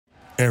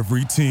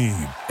Every team,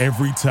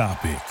 every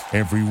topic,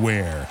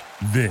 everywhere.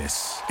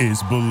 This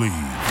is Believe.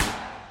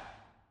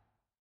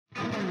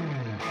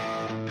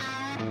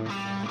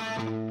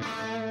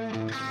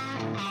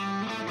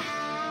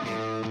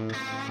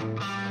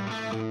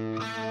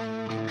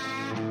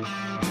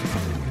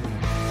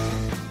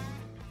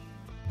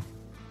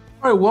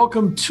 All right,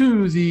 welcome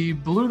to the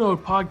Blue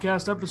Note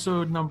Podcast,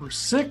 episode number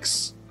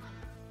 6.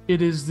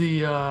 It is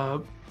the,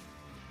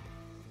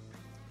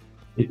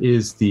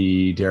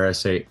 dare I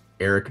say,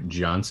 Eric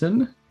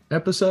Johnson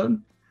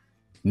episode?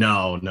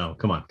 No,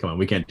 come on.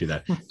 We can't do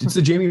that. It's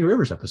the Jamie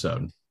Rivers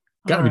episode.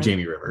 Gotta be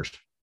Jamie Rivers.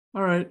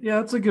 All right. Yeah,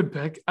 that's a good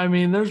pick. I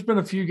mean, there's been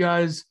a few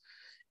guys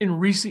in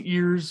recent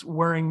years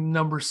wearing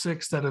number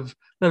 6 that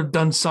have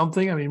done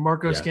something. I mean,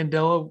 Marco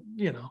Scandella,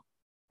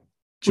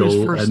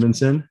 Joel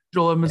Edmondson.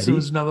 Joel Edmondson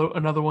is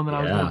another one that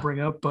I was going to bring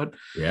up. But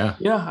yeah,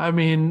 I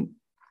mean,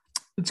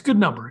 it's a good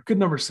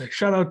number 6.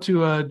 Shout out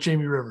to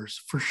Jamie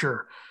Rivers for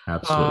sure.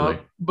 Absolutely.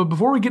 But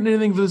before we get into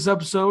anything for this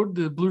episode,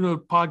 the Blue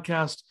Note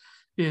Podcast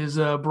is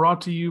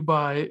brought to you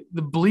by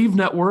the Believe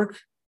Network.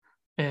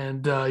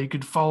 And you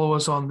can follow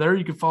us on there.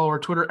 You can follow our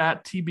Twitter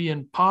at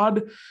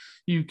TBNPod.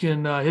 You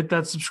can hit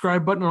that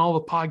subscribe button on all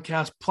the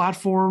podcast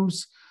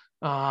platforms.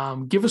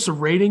 Give us a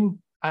rating.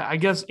 I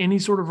guess any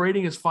sort of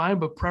rating is fine,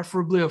 but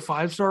preferably a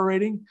 5-star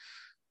rating.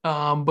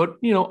 But,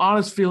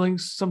 honest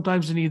feelings,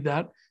 sometimes you need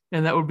that.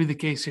 And that would be the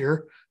case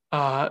here.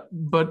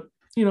 But,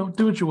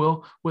 do what you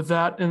will with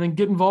that. And then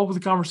get involved with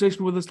the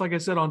conversation with us, like I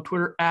said, on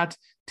Twitter at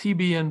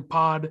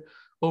TBNPod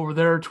over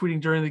there, tweeting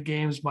during the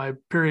games, my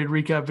period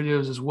recap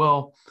videos as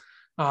well.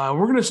 We're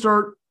going to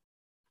start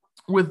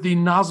with the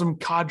Nazem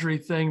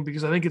Kadri thing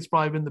because I think it's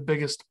probably been the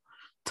biggest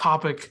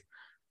topic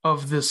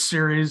of this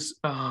series.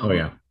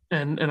 And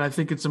I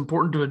think it's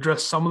important to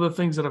address some of the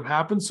things that have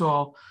happened.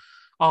 So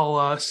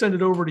I'll send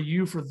it over to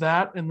you for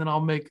that, and then I'll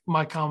make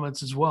my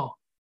comments as well.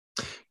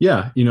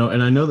 Yeah,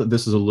 and I know that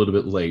this is a little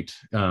bit late,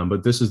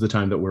 but this is the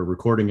time that we're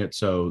recording it.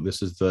 So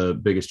this is the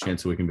biggest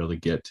chance that we can be able to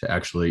get to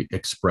actually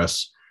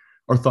express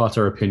our thoughts,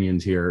 our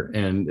opinions here.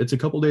 And it's a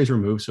couple days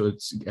removed, so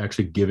it's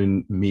actually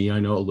given me,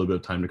 I know, a little bit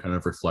of time to kind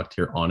of reflect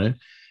here on it.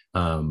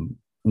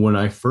 When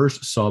I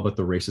first saw about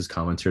the racist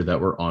comments here that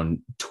were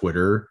on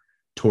Twitter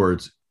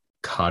towards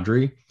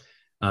Kadri,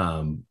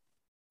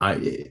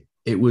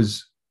 it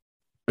was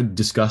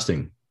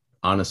disgusting,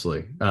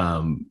 honestly.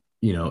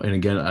 And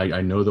again,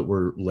 I know that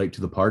we're late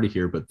to the party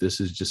here, but this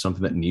is just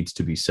something that needs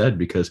to be said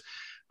because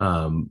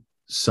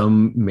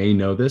some may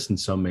know this and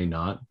some may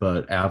not,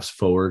 but Avs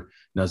forward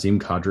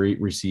Nazem Kadri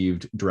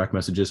received direct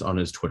messages on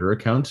his Twitter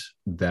account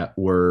that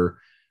were,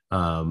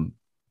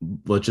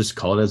 let's just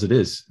call it as it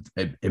is,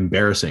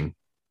 embarrassing,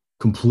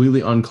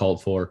 completely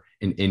uncalled for,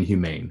 and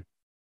inhumane.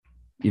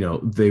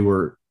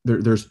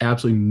 There's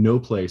absolutely no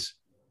place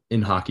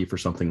in hockey for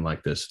something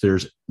like this.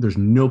 There's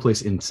no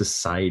place in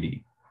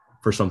society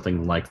for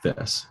something like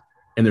this.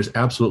 And there's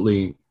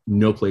absolutely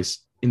no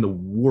place in the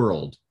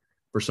world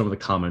for some of the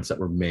comments that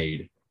were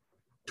made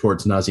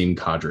towards Nazem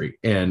Kadri.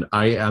 And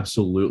I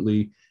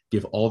absolutely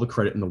give all the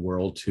credit in the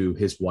world to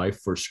his wife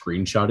for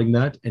screenshotting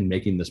that and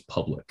making this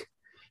public,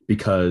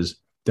 because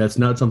that's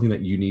not something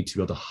that you need to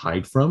be able to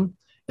hide from.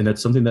 And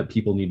that's something that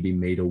people need to be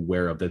made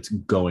aware of that's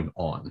going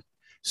on.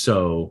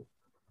 So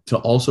to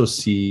also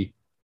see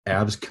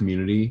Avs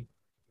community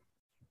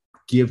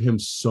give him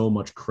so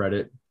much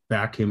credit,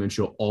 back him, and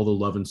show all the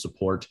love and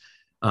support.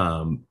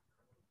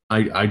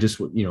 I just,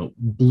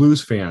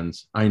 Blues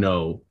fans, I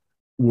know,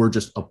 were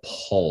just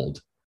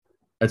appalled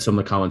at some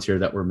of the comments here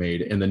that were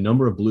made. And the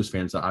number of Blues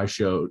fans that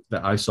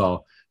I saw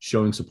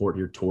showing support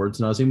here towards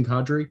Nazem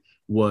Kadri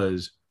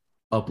was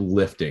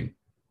uplifting.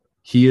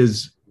 He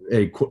is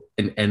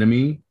an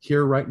enemy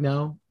here right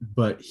now,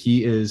 but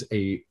he's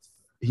a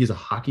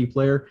hockey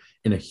player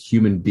and a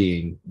human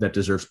being that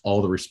deserves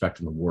all the respect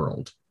in the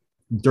world.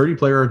 Dirty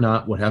player or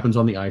not, what happens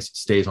on the ice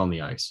stays on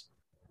the ice,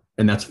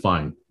 and that's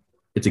fine.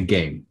 It's a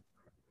game.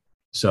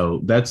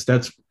 So that's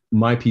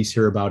my piece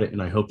here about it,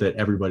 and I hope that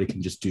everybody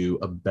can just do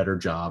a better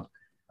job,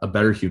 a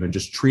better human,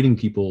 just treating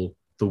people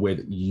the way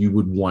that you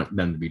would want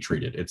them to be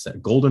treated. It's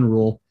that golden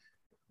rule,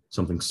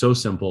 something so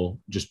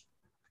simple, just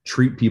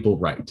treat people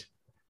right.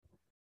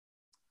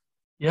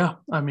 Yeah,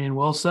 I mean,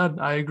 well said.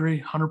 I agree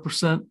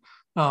 100%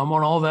 on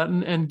all that,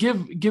 and give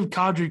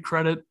Kadri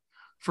credit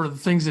for the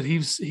things that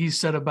he's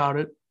said about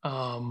it.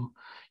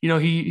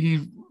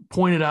 He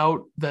pointed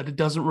out that it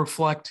doesn't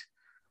reflect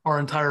our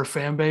entire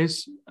fan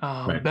base.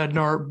 Right.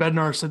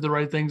 Bednar said the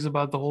right things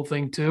about the whole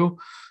thing too.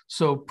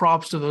 So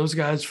props to those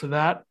guys for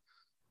that.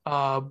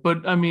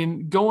 But I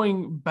mean,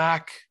 going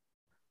back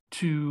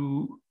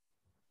to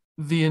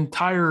the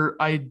entire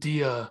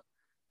idea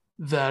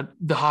that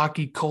the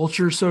hockey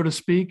culture, so to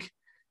speak,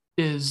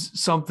 is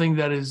something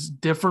that is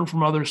different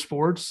from other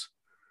sports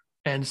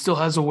and still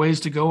has a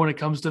ways to go when it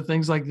comes to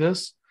things like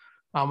this.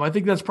 I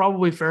think that's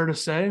probably fair to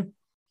say.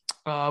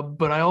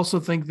 But I also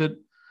think that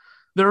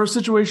there are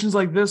situations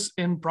like this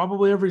in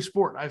probably every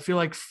sport. I feel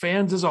like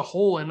fans as a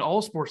whole in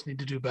all sports need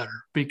to do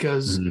better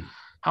because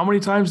how many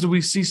times do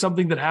we see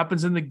something that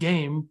happens in the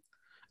game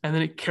And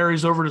then it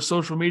carries over to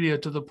social media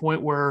to the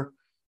point where,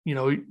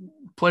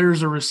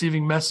 players are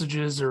receiving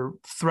messages or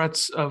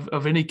threats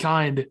of any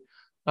kind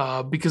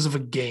because of a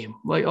game.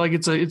 Like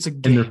it's a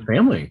game. And their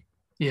family.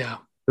 Yeah.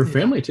 Their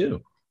family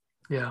too.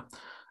 Yeah.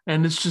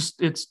 And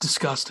it's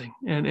disgusting.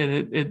 And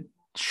it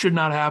should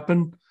not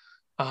happen.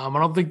 I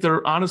don't think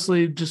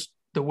honestly, just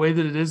the way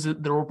that it is,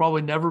 there will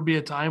probably never be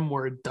a time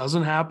where it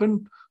doesn't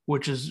happen,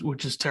 which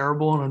is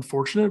terrible and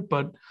unfortunate.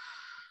 But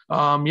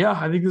I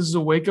think this is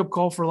a wake up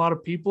call for a lot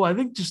of people. I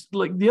think just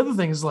like the other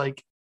thing is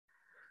like,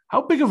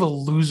 how big of a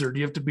loser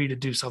do you have to be to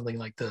do something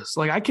like this?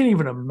 Like, I can't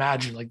even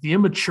imagine like the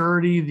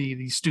immaturity,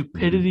 the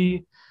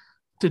stupidity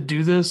to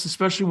do this,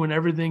 especially when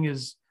everything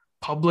is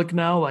public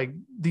now. Like,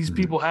 these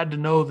people had to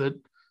know that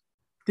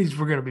these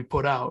were going to be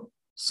put out.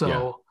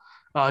 So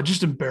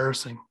just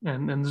embarrassing.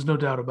 And there's no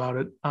doubt about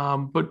it.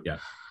 But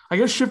I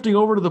guess shifting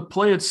over to the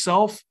play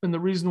itself and the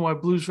reason why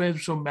Blues fans are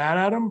so mad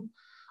at him.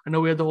 I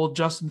know we had the whole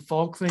Justin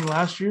Falk thing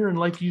last year. And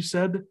like you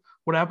said,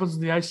 what happens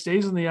in the ice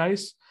stays in the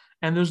ice.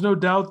 And there's no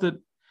doubt that,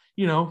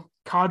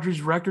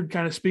 Kadri's record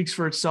kind of speaks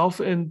for itself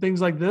and things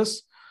like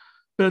this.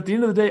 But at the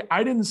end of the day,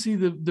 I didn't see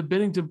the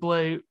Binnington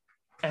play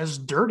as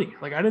dirty.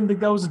 Like, I didn't think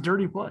that was a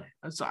dirty play.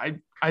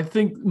 I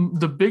think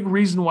the big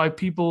reason why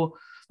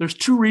there's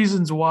two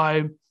reasons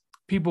why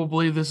people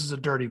believe this is a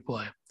dirty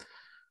play.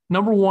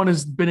 Number one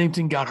is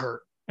Binnington got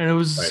hurt, and it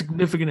was a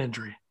significant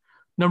injury.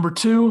 Number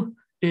two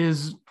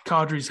is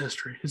Kadri's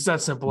history. It's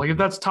that simple. Like, if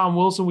that's Tom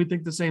Wilson, we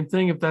think the same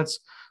thing. If that's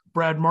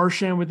Brad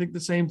Marchand, we think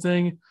the same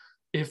thing.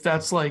 If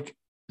that's like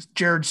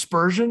Jared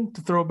Spurgeon,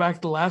 to throw it back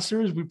to the last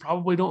series, we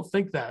probably don't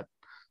think that.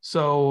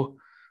 So,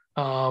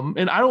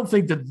 and I don't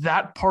think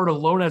that part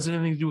alone has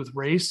anything to do with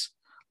race.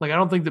 Like, I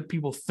don't think that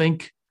people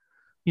think,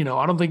 I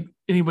don't think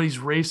anybody's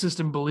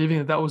racist in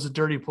believing that was a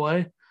dirty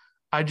play.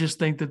 I just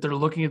think that they're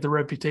looking at the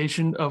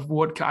reputation of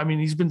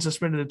he's been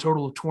suspended a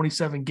total of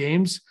 27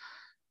 games,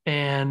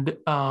 and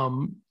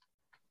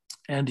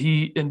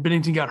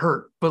Binnington got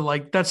hurt, but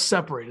like, that's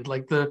separated.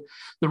 Like, the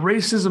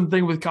racism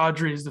thing with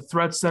Kadri is the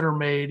threats that are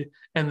made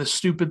and the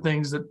stupid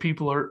things that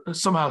people are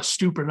somehow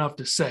stupid enough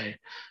to say.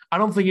 I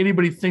don't think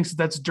anybody thinks that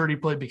that's a dirty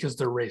play because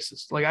they're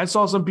racist. Like, I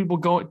saw some people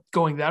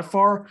going that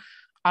far.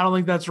 I don't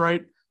think that's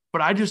right,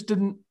 but I just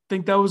didn't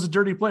think that was a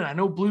dirty play. And I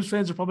know Blues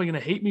fans are probably going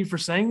to hate me for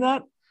saying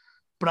that,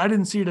 but I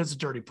didn't see it as a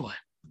dirty play.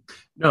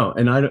 No,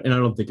 and I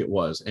don't think it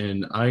was.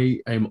 And I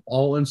am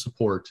all in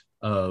support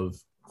of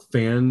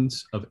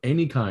fans of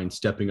any kind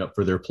stepping up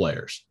for their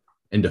players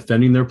and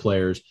defending their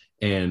players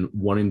and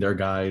wanting their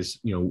guys,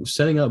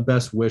 setting up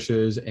best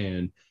wishes.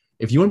 And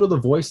if you want to the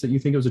voice that you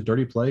think it was a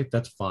dirty play,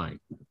 that's fine.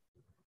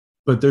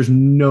 But there's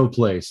no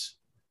place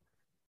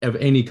of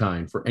any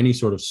kind for any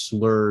sort of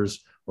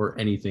slurs or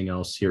anything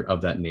else here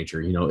of that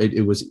nature.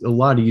 It was a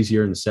lot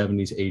easier in the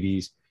 70s,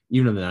 80s,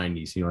 even in the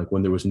 90s, like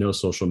when there was no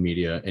social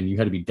media and you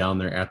had to be down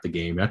there at the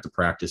game, at the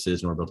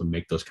practices in order to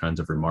make those kinds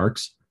of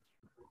remarks.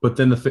 But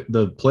then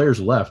the players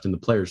left and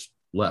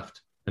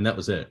that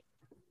was it.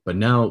 But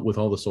now with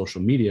all the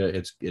social media,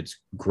 it's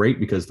great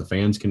because the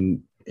fans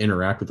can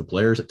interact with the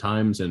players at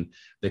times and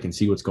they can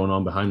see what's going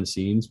on behind the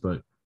scenes.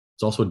 But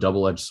it's also a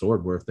double-edged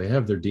sword where if they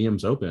have their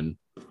DMs open,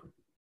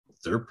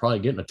 they're probably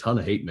getting a ton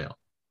of hate mail.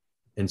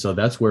 And so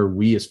that's where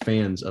we as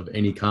fans of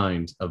any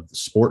kind of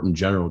sport in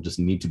general just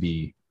need to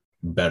be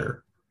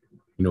better.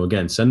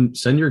 Again,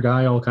 send your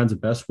guy all kinds of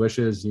best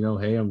wishes.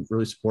 Hey, I'm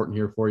really supporting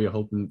here for you,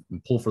 hoping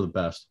and pull for the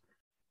best.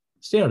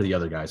 Stay out of the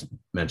other guys'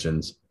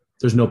 mentions.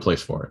 There's no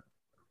place for it.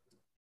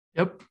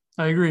 Yep,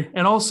 I agree.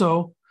 And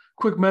also,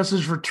 quick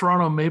message for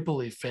Toronto Maple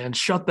Leaf fans: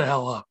 shut the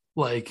hell up.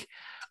 Like,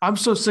 I'm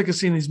so sick of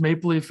seeing these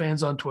Maple Leaf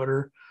fans on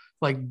Twitter,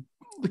 like,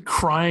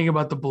 crying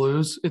about the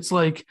Blues. It's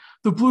like,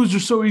 the Blues are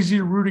so easy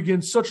to root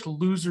against, such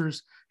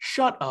losers.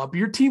 Shut up.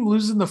 Your team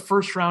loses in the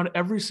first round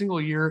every single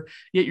year,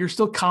 yet you're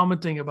still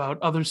commenting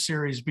about other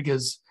series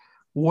because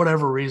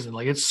whatever reason.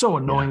 Like, it's so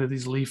annoying that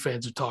these Leaf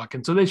fans are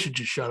talking. So they should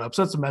just shut up.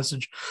 So that's a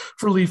message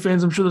for Leaf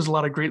fans. I'm sure there's a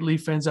lot of great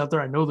Leaf fans out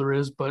there. I know there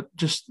is, but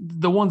just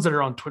the ones that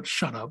are on Twitch,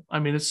 shut up. I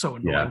mean, it's so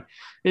annoying.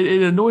 Yeah.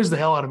 It annoys the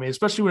hell out of me,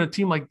 especially when a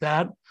team like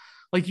that,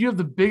 like, you have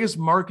the biggest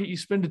market, you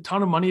spend a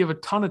ton of money, you have a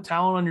ton of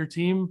talent on your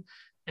team,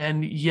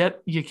 and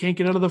yet you can't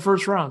get out of the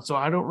first round. So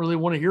I don't really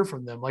want to hear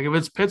from them. Like, if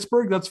it's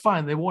Pittsburgh, that's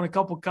fine. They won a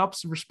couple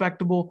cups,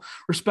 respectable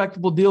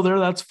deal there.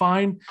 That's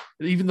fine.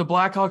 Even the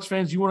Blackhawks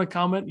fans, you want to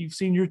comment? You've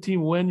seen your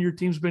team win. Your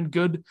team's been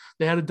good.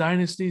 They had a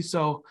dynasty.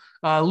 So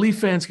Leaf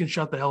fans can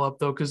shut the hell up,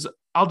 though, because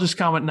I'll just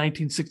comment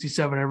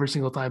 1967 every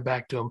single time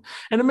back to them.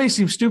 And it may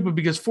seem stupid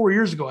because 4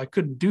 years ago I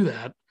couldn't do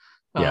that.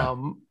 Yeah.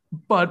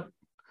 But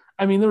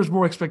I mean, there was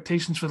more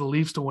expectations for the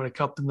Leafs to win a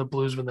cup than the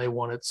Blues when they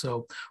won it.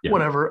 So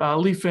whatever.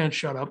 Leaf fans,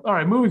 shut up. All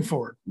right,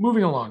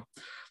 moving along.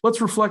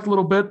 Let's reflect a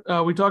little bit.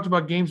 We talked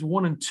about games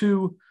 1 and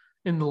 2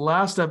 in the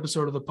last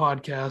episode of the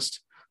podcast.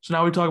 So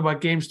now we talk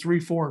about games 3,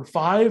 4, and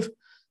 5,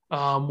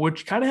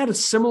 which kind of had a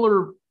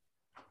similar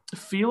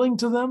feeling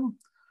to them.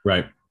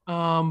 Right.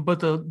 But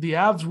the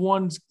Avs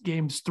won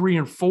games 3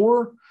 and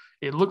 4.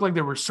 It looked like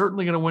they were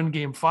certainly going to win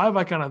game 5.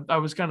 I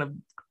was kind of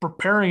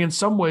preparing in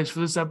some ways for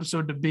this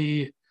episode to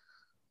be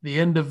the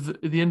end of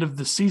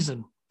the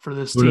season for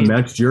this Would team. have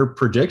matched your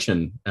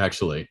prediction,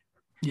 actually.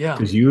 Yeah.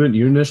 Because you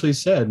initially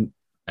said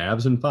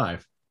Avs in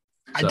 5.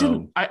 I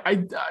didn't.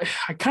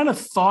 I kind of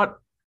thought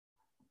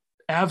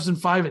Avs in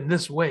 5 in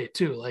this way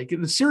too. Like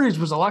the series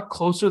was a lot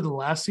closer than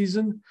last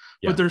season,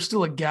 but there's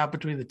still a gap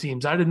between the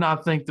teams. I did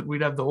not think that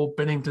we'd have the whole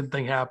Binnington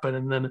thing happen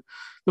and then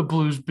the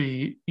Blues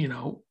be,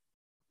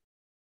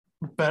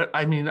 but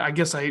I mean, I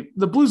guess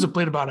the Blues have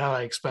played about how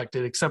I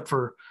expected, except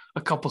for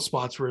a couple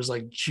spots where it's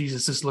like,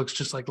 Jesus, this looks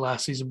just like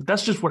last season. But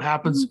that's just what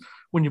happens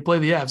when you play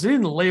the Avs. They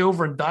didn't lay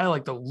over and die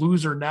like the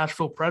loser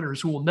Nashville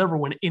Predators, who will never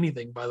win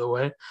anything, by the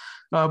way.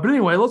 But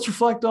anyway, let's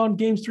reflect on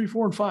games 3,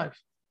 4, and 5.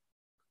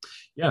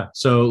 Yeah.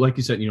 So like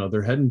you said,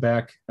 they're heading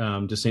back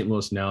to St.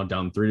 Louis now,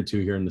 down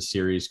 3-2 here in the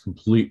series.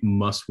 Complete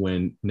must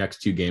win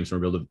next 2 games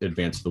and we're able to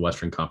advance to the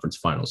Western Conference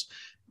Finals.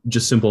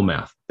 Just simple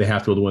math. They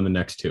have to be able to win the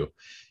next 2.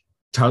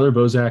 Tyler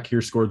Bozak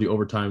here scored the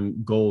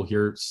overtime goal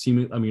here.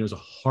 It was a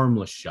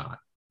harmless shot,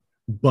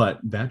 but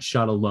that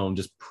shot alone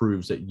just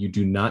proves that you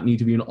do not need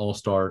to be an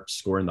all-star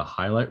scoring the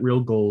highlight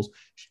reel goals.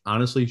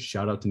 Honestly,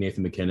 shout out to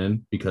Nathan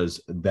MacKinnon, because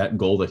that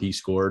goal that he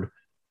scored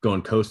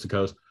going coast to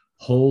coast,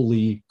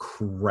 holy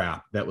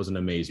crap, that was an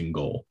amazing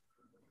goal.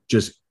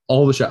 Just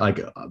all the shot,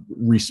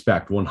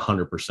 respect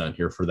 100%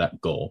 here for that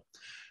goal.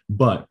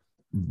 But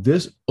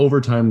this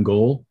overtime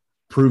goal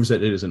proves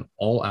that it is an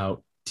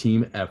all-out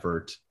team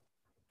effort.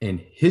 And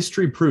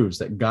history proves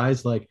that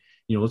guys like,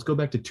 let's go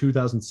back to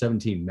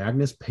 2017,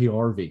 Magnus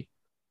Paajarvi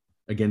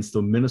against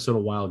the Minnesota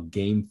Wild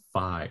Game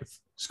 5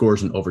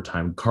 scores in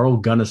overtime. Carl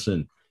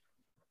Gunnison,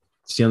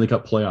 Stanley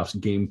Cup playoffs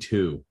Game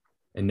 2,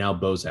 and now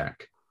Bozak.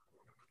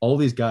 All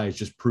these guys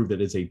just prove that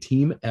it's a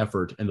team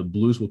effort, and the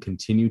Blues will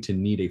continue to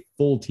need a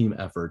full team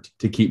effort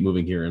to keep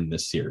moving here in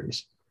this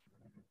series.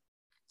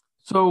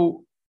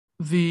 So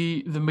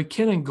the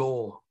McKinnon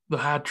goal, the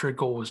hat trick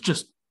goal, was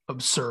just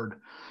absurd.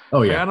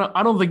 Oh yeah.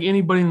 I don't think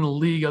anybody in the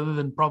league other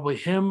than probably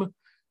him,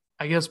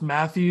 I guess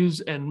Matthews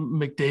and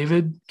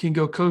McDavid, can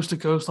go coast to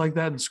coast like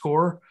that and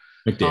score.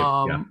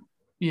 McDavid,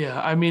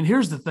 yeah. I mean,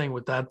 here's the thing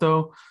with that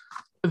though.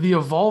 The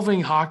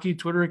Evolving Hockey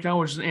Twitter account,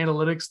 which is an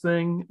analytics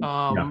thing,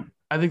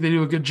 I think they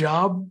do a good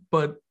job,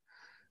 but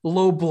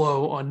low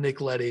blow on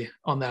Nick Leddy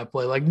on that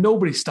play. Like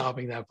nobody's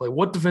stopping that play.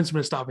 What defenseman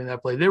is stopping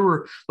that play? They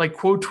were like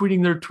quote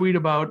tweeting their tweet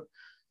about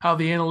how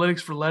the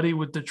analytics for Leddy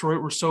with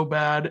Detroit were so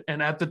bad.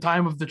 And at the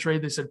time of the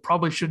trade, they said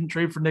probably shouldn't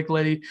trade for Nick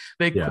Leddy.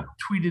 They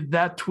tweeted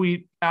that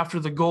tweet after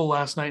the goal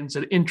last night and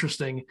said,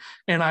 interesting.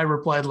 And I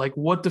replied, like,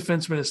 what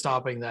defenseman is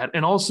stopping that?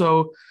 And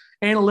also,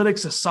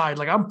 analytics aside,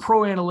 like I'm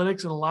pro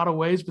analytics in a lot of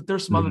ways, but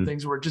there's some other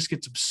things where it just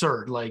gets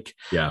absurd. Like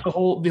the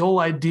whole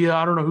idea,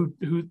 I don't know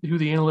who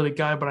the analytic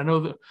guy, but I know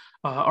that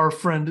our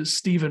friend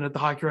Steven at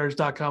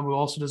thehockeywriters.com, who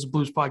also does a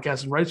Blues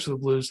podcast and writes for the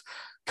Blues,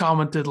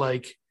 commented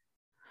like,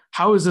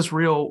 how is this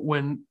real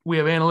when we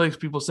have analytics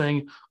people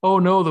saying, oh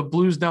no, the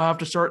Blues now have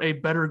to start a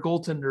better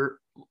goaltender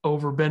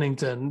over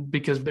Binnington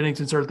because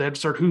Binnington's hurt. They had to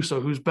start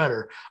Husso, who's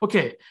better.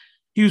 Okay.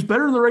 He was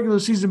better in the regular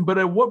season, but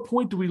at what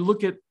point do we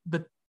look at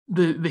the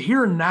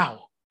here and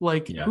now?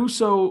 Like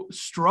Husso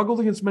struggled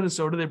against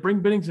Minnesota. They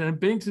bring Binnington, and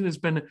Binnington has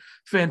been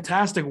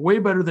fantastic, way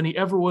better than he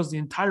ever was the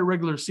entire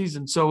regular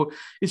season. So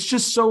it's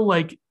just so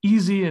like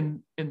easy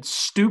and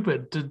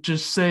stupid to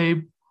just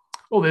say,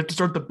 oh, they have to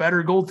start the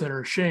better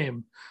goaltender.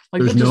 Shame.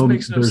 Like that just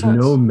makes no sense. There's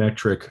no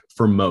metric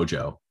for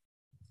mojo.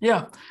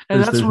 Yeah.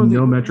 And there's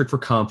no metric for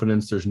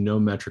confidence. There's no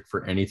metric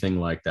for anything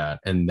like that.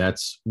 And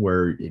that's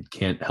where it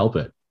can't help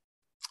it.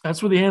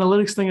 That's where the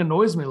analytics thing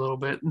annoys me a little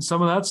bit. And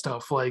some of that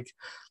stuff, like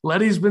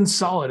Leddy's been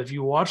solid. If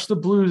you watch the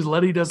Blues,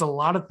 Leddy does a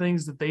lot of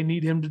things that they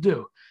need him to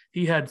do.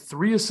 He had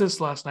 3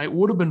 assists last night,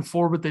 would have been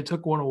 4, but they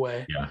took 1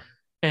 away. Yeah.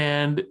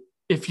 And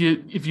if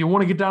you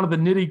want to get down to the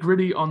nitty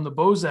gritty on the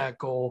Bozak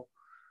goal,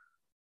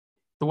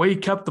 the way he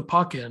kept the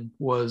puck in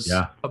was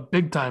a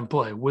big time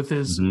play with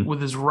his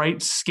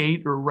right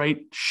skate or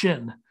right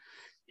shin.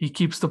 He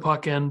keeps the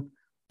puck in.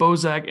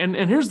 Bozak, and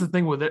here's the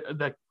thing with it,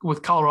 that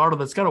with Colorado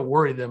that's got to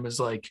worry them is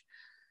like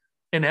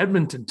in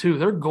Edmonton too,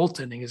 their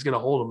goaltending is going to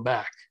hold them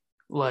back.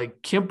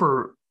 Like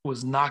Kemper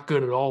was not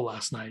good at all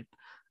last night.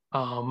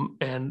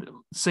 And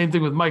same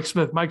thing with Mike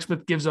Smith. Mike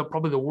Smith gives up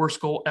probably the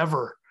worst goal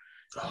ever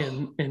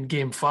in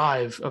game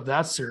 5 of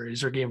that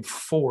series or game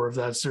 4 of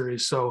that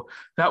series. So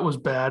that was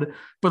bad.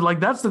 But like,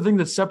 that's the thing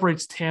that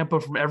separates Tampa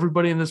from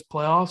everybody in this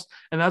playoffs.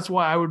 And that's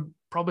why I would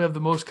probably have the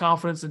most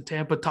confidence in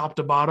Tampa top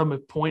to bottom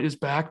if Point is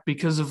back,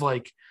 because of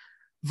like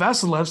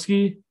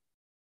Vasilevsky,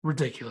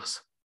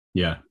 ridiculous.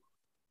 Yeah.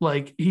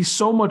 Like he's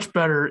so much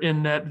better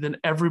in net than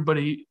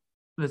everybody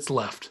that's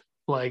left.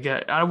 Like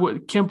I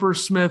would Kemper,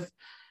 Smith,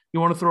 you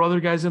want to throw other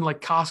guys in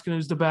like Koskinen,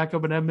 who's the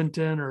backup in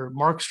Edmonton, or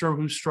Markstrom,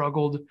 who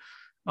struggled.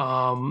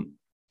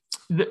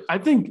 I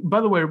think, by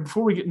the way,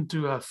 before we get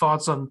into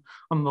thoughts on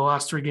the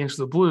last 3 games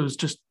for the Blues,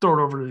 just throw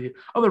it over to the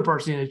other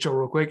parts of the NHL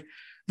real quick.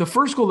 The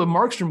first goal that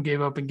Markstrom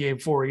gave up in game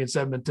 4 against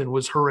Edmonton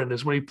was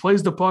horrendous. When he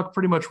plays the puck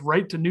pretty much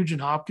right to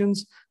Nugent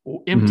Hopkins,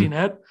 empty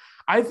net.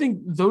 I think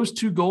those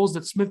 2 goals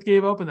that Smith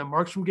gave up and that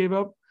Markstrom gave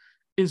up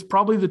is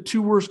probably the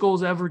 2 worst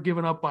goals ever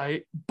given up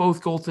by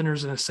both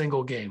goaltenders in a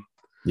single game.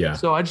 Yeah.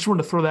 So I just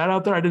wanted to throw that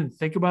out there. I didn't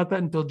think about that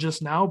until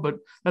just now, but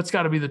that's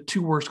got to be the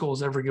 2 worst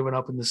goals ever given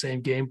up in the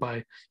same game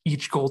by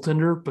each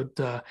goaltender.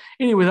 But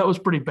anyway, that was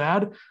pretty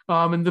bad.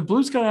 And the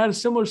Blues kind of had a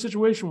similar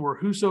situation where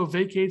Husso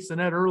vacates the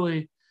net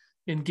early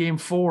in game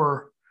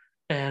 4,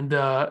 and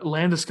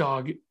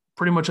Landeskog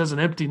pretty much has an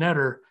empty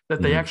netter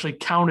that they actually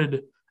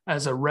counted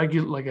as a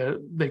regular,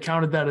 they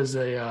counted that as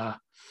a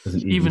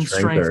an even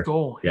strength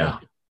goal. Yeah.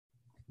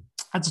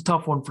 That's a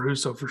tough one for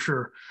Husso for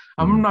sure.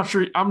 I'm not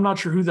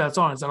sure who that's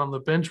on. Is that on the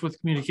bench with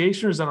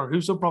communication, or is that on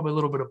Husso? Probably a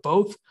little bit of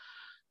both.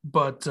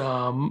 But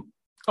all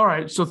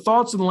right. So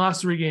thoughts in the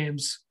last 3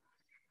 games.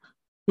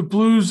 The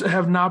Blues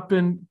have not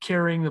been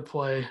carrying the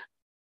play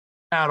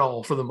at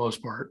all for the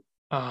most part.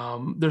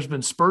 There's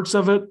been spurts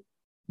of it.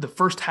 The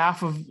first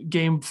half of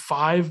game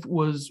 5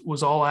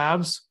 was all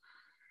Avs.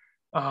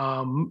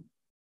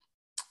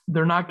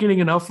 They're not getting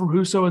enough from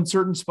Husso in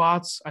certain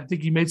spots. I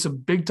think he made some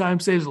big time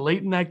saves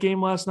late in that game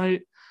last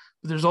night.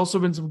 But there's also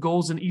been some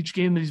goals in each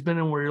game that he's been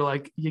in where you're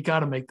like, you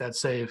got to make that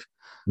save.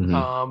 And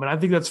I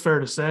think that's fair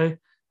to say.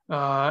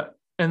 And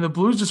the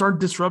Blues just aren't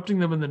disrupting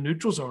them in the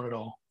neutral zone at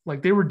all.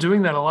 Like they were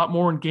doing that a lot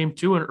more in game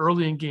 2 and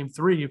early in game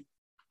 3.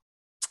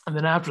 And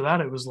then after that,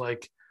 it was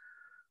like,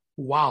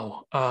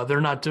 wow,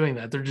 they're not doing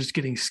that. They're just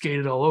getting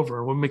skated all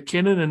over. When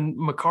McKinnon and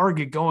Makar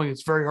get going,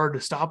 it's very hard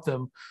to stop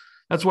them.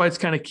 That's why it's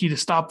kind of key to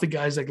stop the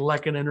guys like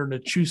Lehkonen or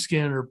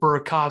Nichushkin or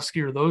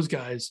Burakovsky or those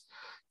guys.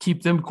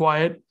 Keep them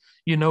quiet.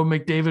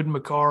 McDavid and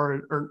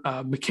Makar or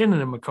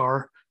McKinnon and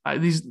Makar,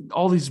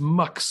 all these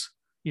mucks,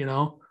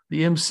 the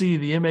MC,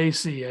 the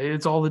MAC,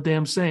 it's all the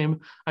damn same.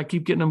 I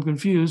keep getting them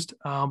confused.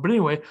 But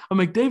anyway, a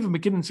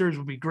McDavid-McKinnon series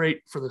would be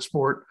great for the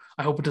sport.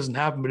 I hope it doesn't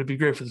happen, but it'd be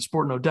great for the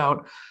sport, no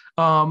doubt.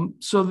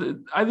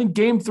 I think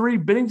game 3,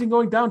 Binnington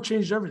going down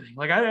changed everything.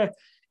 Like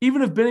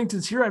even if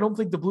Binnington's here, I don't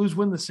think the Blues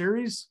win the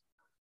series.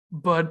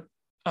 But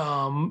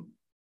Binnington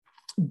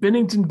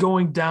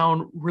going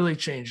down really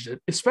changed it,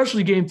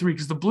 especially game 3,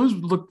 because the Blues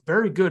looked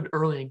very good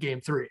early in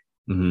game 3.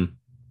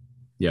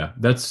 Yeah,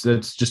 that's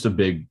just a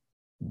big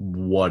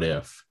what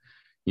if.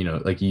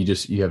 Like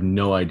you have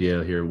no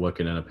idea here what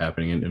can end up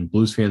happening. And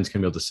Blues fans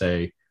can be able to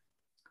say,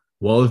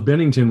 well, if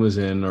Binnington was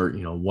in or,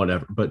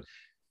 whatever. But,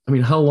 I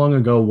mean, how long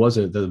ago was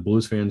it that the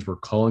Blues fans were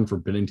calling for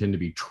Binnington to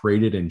be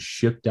traded and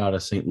shipped out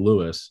of St.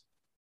 Louis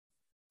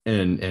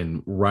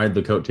and ride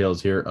the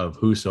coattails here of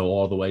Husso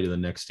all the way to the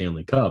next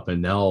Stanley Cup? And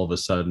now all of a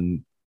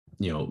sudden,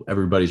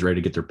 everybody's ready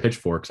to get their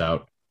pitchforks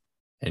out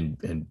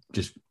and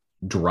just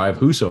drive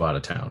Husso out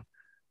of town.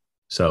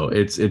 So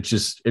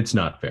it's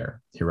not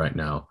fair here right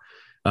now.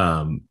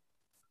 I'm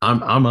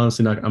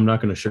honestly I'm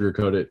not going to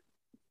sugarcoat it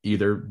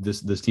either.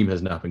 This team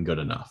has not been good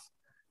enough.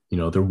 They're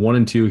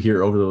 1-2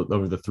 here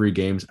over the 3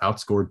 games,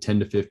 outscored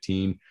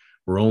 10-15.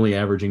 We're only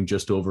averaging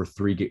just over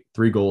three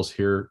goals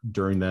here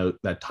during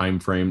that time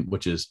frame,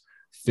 which is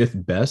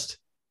 5th best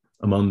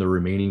among the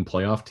remaining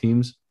playoff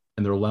teams,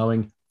 and they're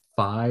allowing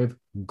 5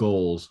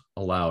 goals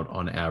allowed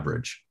on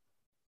average,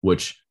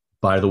 which,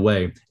 by the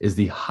way, is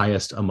the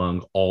highest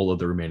among all of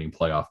the remaining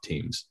playoff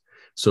teams.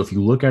 So if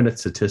you look at it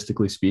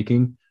statistically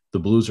speaking, the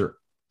Blues are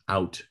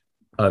out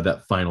of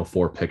that Final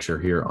Four picture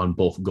here on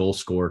both goals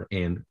scored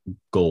and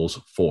goals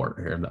for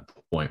here at that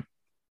point.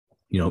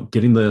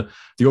 Getting the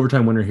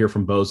overtime winner here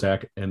from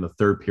Bozak and the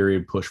third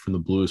period push from the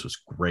Blues was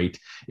great.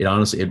 It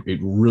honestly, it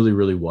really,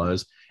 really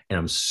was. And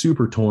I'm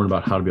super torn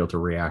about how to be able to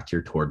react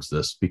here towards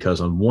this,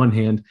 because on one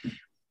hand,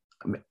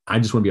 I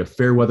just want to be a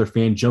fair weather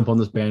fan, jump on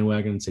this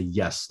bandwagon and say,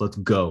 yes, let's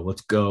go.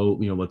 Let's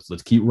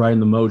keep riding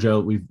the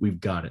mojo. We've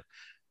got it.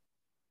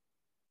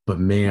 But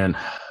man,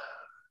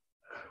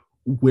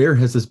 where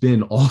has this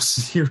been all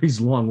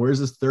series long? Where's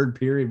this third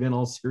period been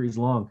all series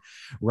long?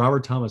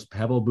 Robert Thomas,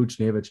 Pavel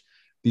Buchnevich,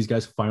 these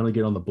guys finally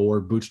get on the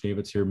board.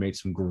 Buchnevich here made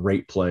some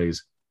great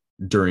plays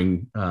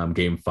during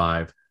game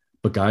 5.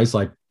 But guys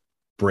like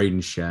Braden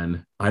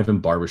Shen,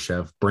 Ivan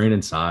Barbashev,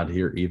 Brandon Saad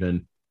here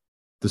even,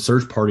 the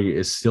search party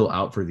is still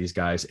out for these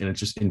guys, and it's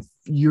just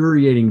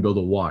infuriating to be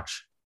able to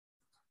watch.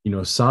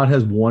 Saad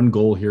has 1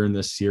 goal here in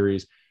this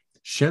series.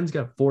 Shen's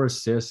got 4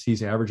 assists.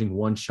 He's averaging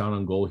 1 shot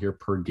on goal here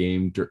per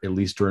game, at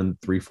least during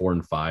 3, 4,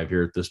 and 5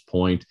 here at this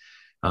point.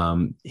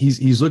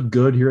 He's looked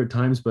good here at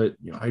times, but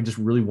I just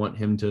really want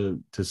him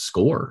to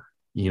score.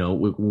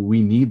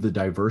 We need the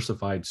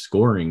diversified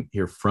scoring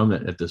here from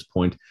it at this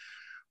point.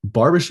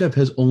 Barbashev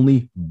has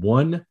only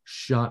 1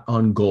 shot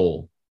on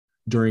goal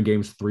during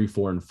games 3,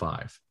 4, and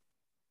 5.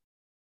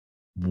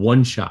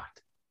 1 shot.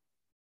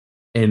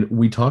 And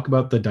we talk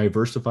about the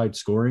diversified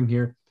scoring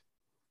here,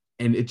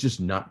 and it's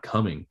just not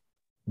coming.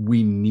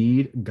 We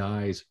need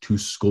guys to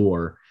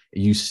score.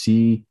 You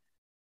see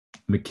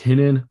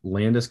McKinnon,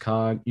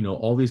 Landeskog,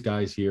 all these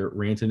guys here,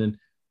 Rantanen,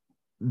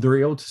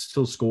 they're able to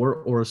still score,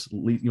 or if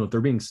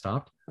they're being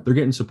stopped, they're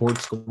getting support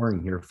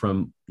scoring here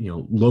from,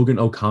 Logan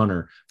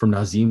O'Connor, from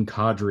Nazem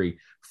Kadri,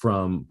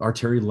 from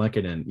Arturi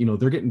Lehkonen.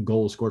 They're getting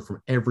goals scored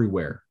from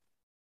everywhere.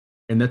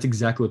 And that's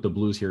exactly what the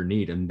Blues here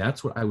need. And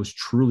that's what I was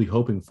truly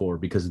hoping for,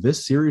 because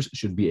this series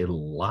should be a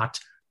lot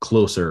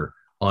closer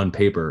on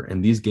paper,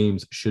 and these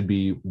games should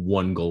be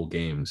 1-goal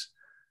games.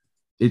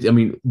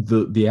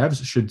 the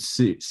Avs should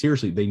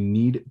seriously, they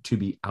need to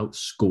be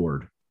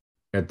outscored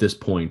at this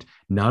point.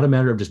 Not a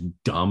matter of just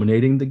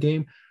dominating the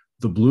game.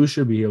 The Blues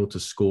should be able to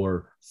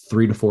score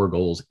 3 to 4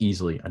 goals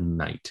easily a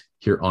night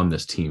here on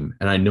this team.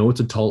 And I know it's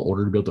a tall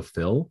order to be able to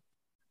fill,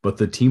 but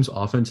the team's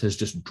offense has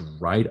just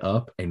dried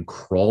up and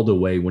crawled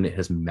away when it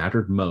has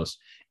mattered most.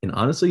 And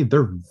honestly,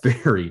 they're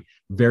very,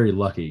 very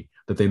lucky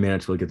that they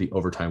managed to get the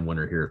overtime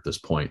winner here at this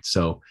point.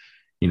 So,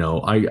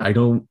 I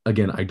don't want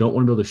to be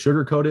able to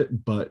sugarcoat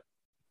it, but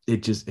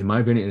it just, in my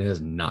opinion, it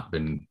has not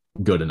been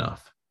good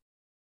enough.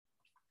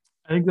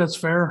 I think that's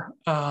fair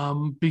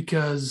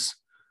because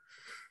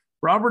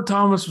Robert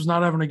Thomas was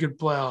not having a good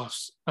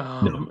playoffs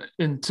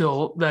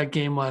until that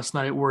game last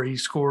night where he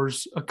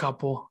scores a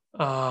couple.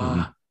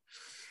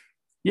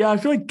 Yeah, I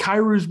feel like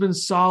Kairu's been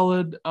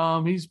solid.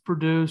 He's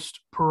produced.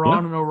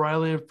 Perron and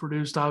O'Reilly have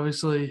produced,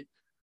 obviously.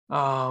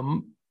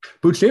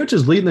 Buchnevich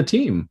is leading the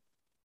team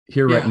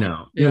here right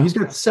now. He's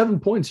got 7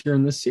 points here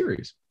in this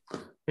series.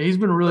 He's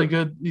been really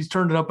good. He's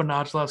turned it up a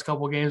notch the last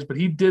couple of games, but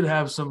he did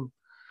have some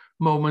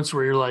moments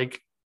where you're like,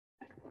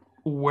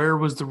 where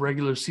was the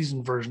regular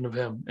season version of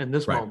him in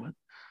this moment?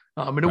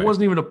 It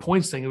wasn't even a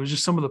points thing. It was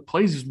just some of the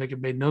plays he was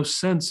making made no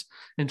sense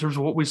in terms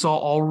of what we saw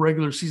all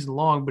regular season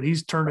long, but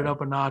he's turned it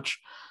up a notch.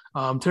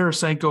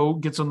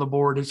 Tarasenko gets on the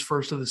board, his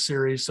first of the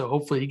series, so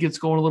hopefully he gets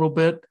going a little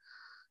bit.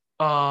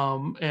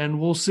 And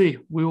we'll see.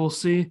 We will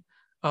see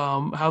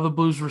how the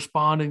Blues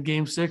respond in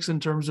Game 6 in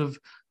terms of,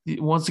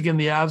 once again,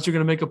 the Avs are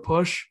going to make a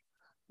push.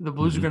 The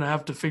Blues are going to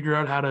have to figure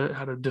out how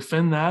to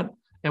defend that,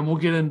 and we'll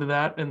get into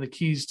that and the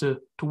keys to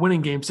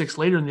winning Game 6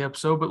 later in the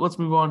episode. But let's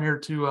move on here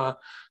to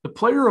the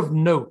player of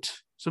note.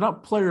 So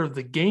not player of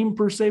the game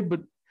per se,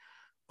 but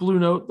Blue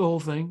Note, the whole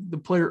thing, the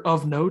player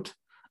of note.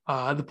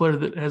 The player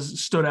that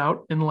has stood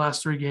out in the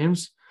last 3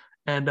 games.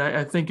 And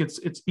I think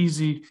it's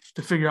easy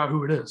to figure out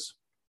who it is.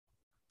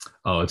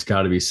 Oh, it's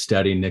got to be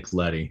steady Nick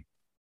Leddy.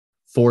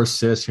 4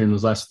 assists here in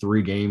his last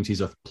 3 games.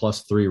 He's a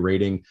 +3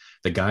 rating.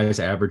 The guy is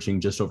averaging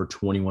just over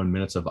 21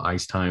 minutes of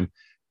ice time.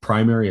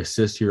 Primary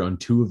assist here on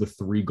 2 of the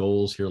 3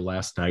 goals here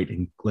last night.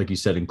 And like you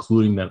said,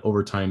 including that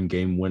overtime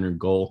game winner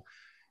goal.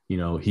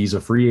 He's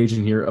a free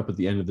agent here up at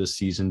the end of this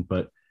season,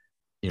 but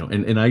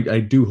and I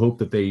do hope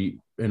that they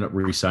end up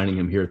re-signing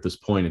him here at this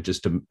point.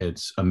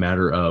 It's a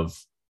matter of,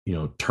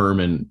 term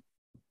and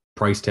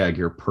price tag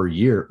here per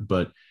year,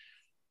 but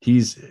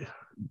he's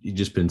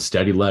just been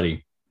steady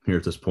Letty here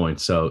at this point.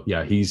 So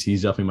yeah, he's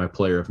definitely my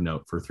player of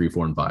note for 3,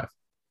 4, and 5.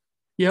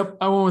 Yep.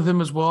 I went with him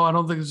as well. I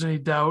don't think there's any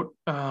doubt.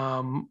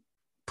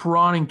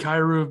 Perron and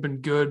Kairu have been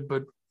good,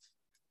 but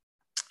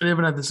they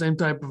haven't had the same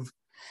type of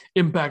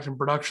impact and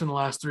production the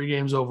last 3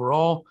 games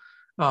overall.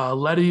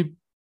 Letty,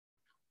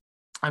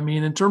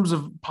 in terms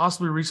of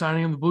possibly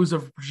re-signing him, the Blues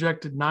have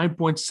projected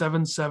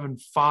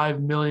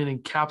 $9.775 million in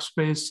cap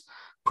space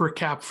per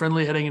cap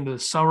friendly heading into the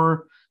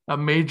summer. A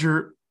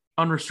major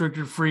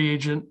unrestricted free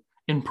agent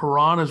in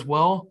Perron as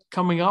well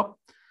coming up.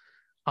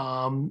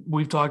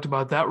 We've talked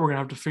about that. We're going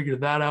to have to figure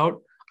that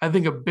out. I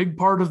think a big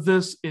part of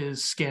this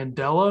is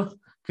Scandella,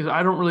 because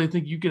I don't really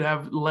think you could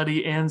have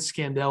Letty and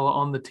Scandella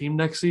on the team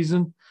next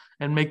season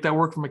and make that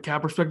work from a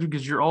cap perspective,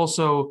 because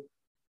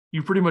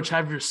you pretty much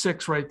have your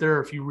 6 right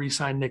there if you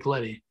re-sign Nick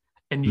Leddy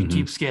and you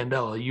keep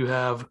Scandella. You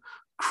have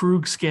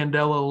Krug,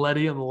 Scandella,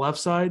 Leddy on the left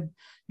side.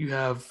 You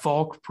have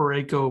Falk,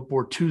 Parayko,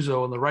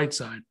 Bortuzzo on the right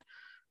side.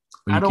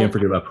 You can't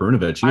forget about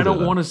Perunovic either. I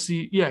don't want to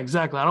see –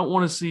 exactly. I don't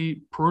want to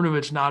see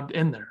Perunovic not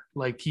in there.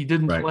 Like, he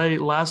didn't play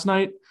last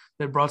night.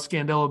 They brought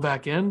Scandella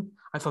back in.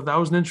 I thought that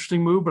was an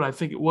interesting move, but I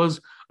think it was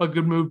a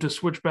good move to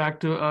switch back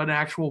to an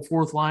actual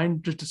 4th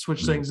line just to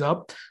switch things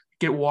up,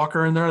 get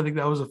Walker in there. I think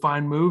that was a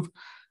fine move.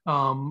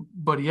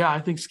 But yeah, I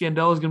think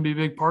Scandella is going to be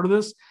a big part of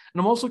this.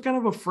 And I'm also kind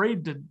of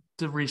afraid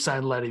to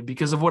re-sign Leddy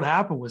because of what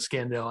happened with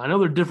Scandella. I know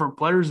they're different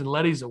players, and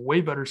Leddy's a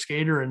way better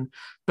skater and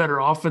better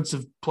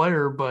offensive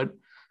player, but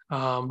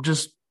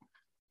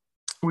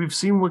we've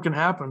seen what can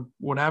happen.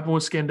 What happened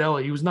with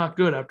Scandella, he was not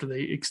good after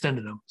they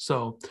extended him.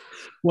 So,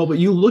 well, but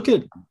you look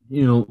at,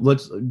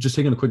 let's just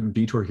take a quick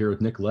detour here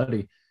with Nick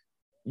Leddy.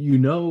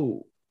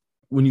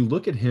 When you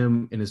look at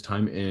him in his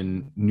time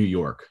in New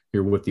York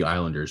here with the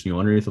Islanders,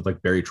 underneath of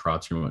like Barry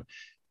Trotz,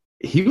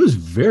 he was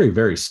very,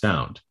 very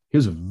sound. He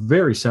was a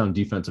very sound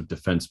defensive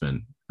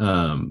defenseman.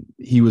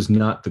 He was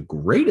not the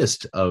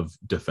greatest of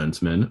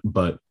defensemen,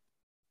 but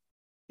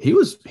he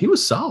was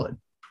solid.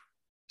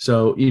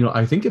 So,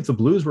 I think if the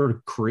Blues were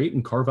to create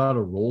and carve out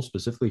a role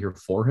specifically here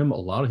for him, a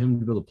lot of him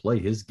to be able to play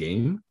his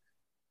game,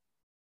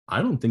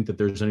 I don't think that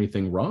there's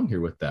anything wrong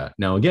here with that.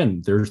 Now,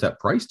 again, there's that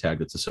price tag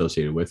that's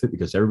associated with it,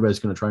 because everybody's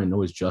going to try and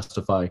always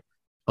justify,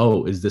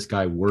 is this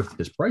guy worth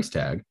his price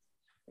tag?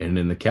 And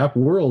in the cap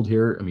world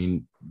here,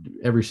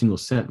 every single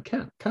cent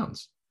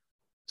counts.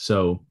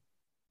 So,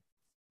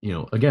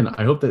 again,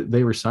 I hope that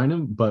they resign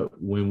him, but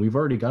when we've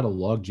already got a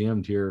log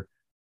jammed here,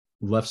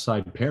 left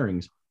side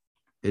pairings,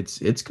 it's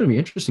going to be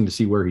interesting to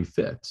see where he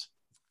fits.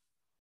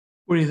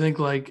 What do you think?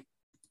 Like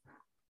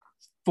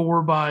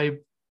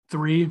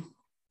 4x3,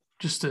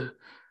 just to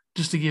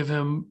give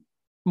him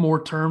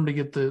more term to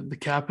get the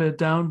cap hit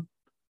down?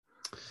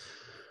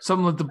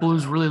 something that the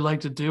Blues really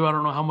like to do. I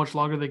don't know how much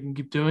longer they can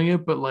keep doing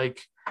it, but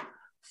like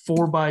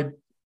 4 by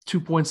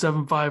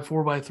 2.75,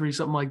 4 by 3,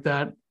 something like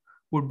that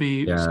would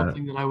be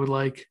something that I would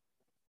like.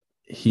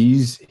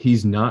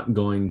 He's not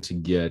going to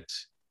get.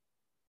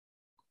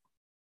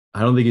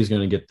 I don't think he's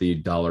going to get the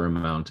dollar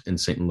amount in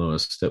St.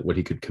 Louis that what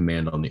he could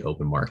command on the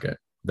open market.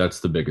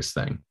 That's the biggest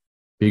thing,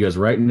 because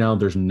right now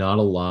there's not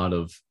a lot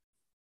of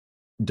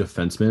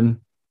defensemen,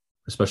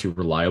 especially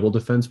reliable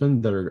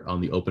defensemen, that are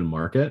on the open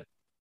market,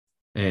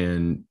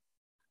 and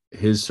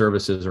his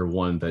services are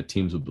one that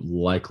teams would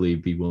likely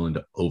be willing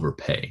to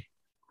overpay.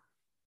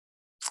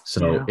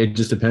 So it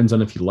just depends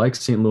on if he likes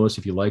St. Louis,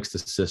 if he likes the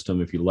system,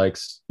 if he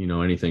likes,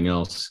 anything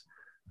else.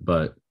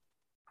 But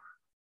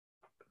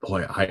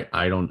boy,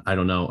 I don't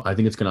know. I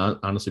think it's going to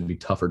honestly be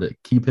tougher to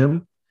keep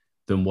him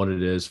than what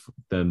it is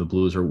than the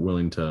Blues are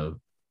willing to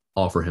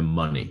offer him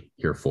money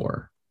here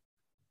for.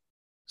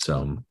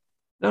 So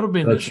that'll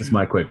be that's just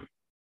my quick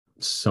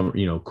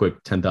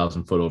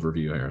 10,000 foot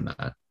overview here on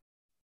that.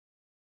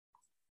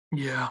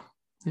 Yeah,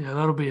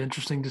 that'll be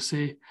interesting to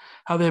see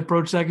how they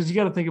approach that, because you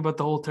got to think about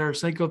the whole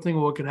Tarasenko thing,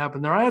 what could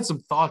happen there. I had some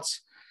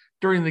thoughts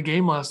during the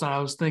game last night. I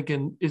was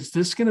thinking, is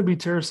this going to be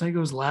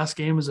Tarasenko's last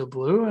game as a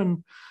Blue?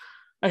 And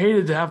I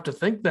hated to have to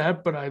think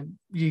that, but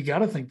you got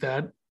to think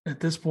that at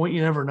this point.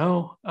 You never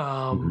know.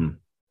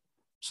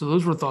 So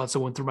those were thoughts that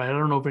went through my head. I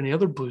don't know if any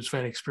other Blues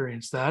fan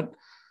experienced that.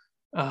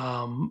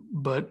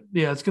 But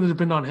yeah, it's going to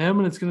depend on him,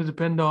 and it's going to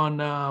depend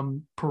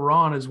on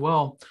Perron as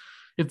well.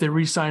 If they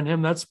re-sign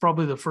him, that's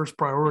probably the first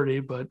priority.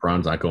 But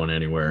Perron's not going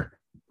anywhere.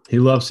 He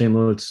loves St.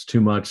 Louis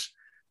too much.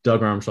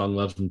 Doug Armstrong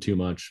loves him too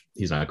much.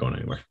 He's not going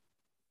anywhere.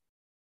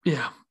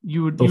 Yeah,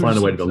 they'll find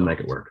a way to make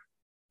it work.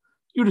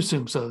 You'd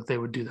assume so that they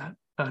would do that.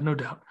 No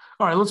doubt.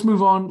 All right, let's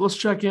move on. Let's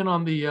check in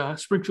on the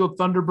Springfield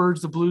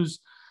Thunderbirds, the Blues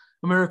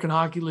American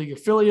Hockey League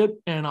affiliate,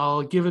 and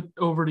I'll give it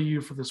over to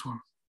you for this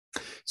one.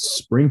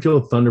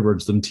 Springfield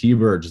Thunderbirds, them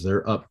T-Birds,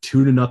 they're up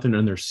 2-0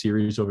 in their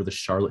series over the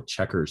Charlotte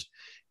Checkers.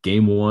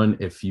 Game one,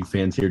 if you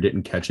fans here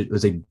didn't catch it,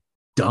 was a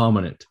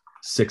dominant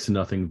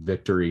 6-0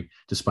 victory,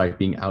 despite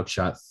being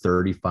outshot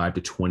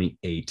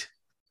 35-28.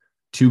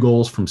 2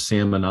 goals from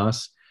Sam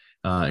Manas,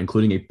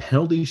 including a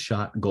penalty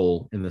shot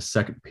goal in the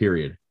second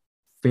period.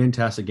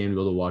 Fantastic game to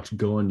be able to watch.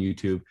 Go on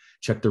YouTube,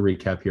 check the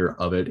recap here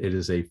of it. It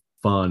is a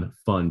fun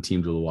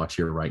team to watch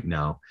here right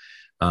now.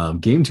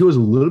 Game 2 was a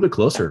little bit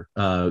closer.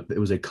 It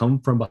was a come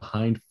from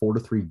behind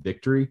 4-3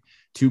 victory.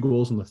 2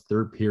 goals in the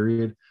third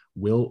period.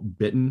 Will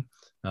Bitton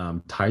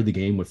tied the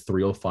game with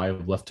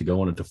 3:05 left to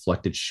go on a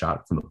deflected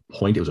shot from the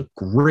point. It was a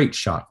great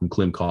shot from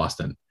Klim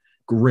Kostin.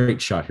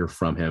 Great shot here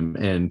from him.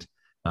 And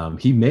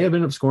he may have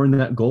ended up scoring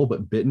that goal,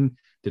 but Bitton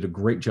did a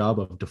great job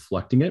of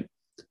deflecting it.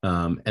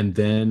 And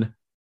then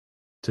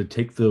to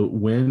take the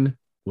win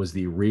was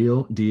the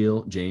real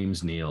deal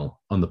James Neal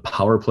on the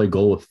power play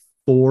goal with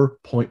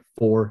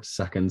 4.4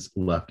 seconds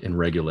left in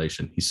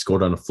regulation. He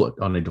scored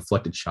on a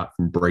deflected shot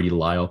from Brady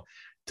Lyle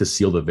to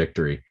seal the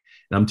victory.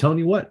 And I'm telling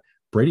you what,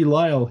 Brady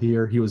Lyle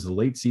here, he was the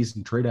late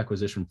season trade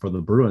acquisition for the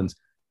Bruins.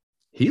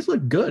 He's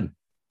looked good.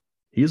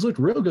 He's looked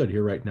real good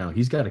here right now.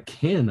 He's got a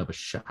cannon of a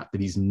shot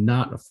that he's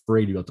not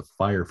afraid to be able to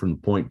fire from the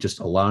point, just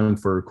allowing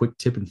for a quick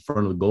tip in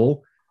front of the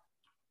goal.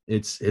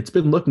 It's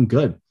been looking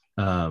good.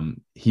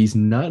 He's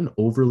not an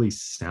overly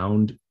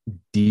sound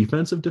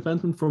defensive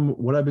defenseman from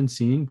what I've been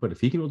seeing, but if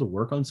he can be able to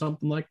work on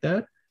something like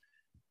that,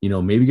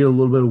 maybe get a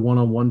little bit of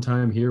one-on-one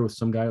time here with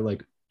some guy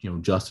like,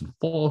 Justin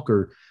Falk,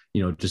 or,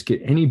 just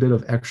get any bit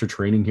of extra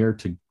training here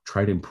to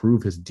try to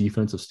improve his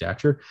defensive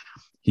stature,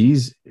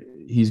 he's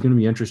going to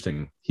be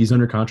interesting. He's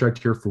under contract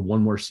here for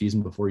one more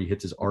season before he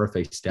hits his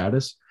RFA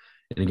status.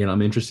 And again,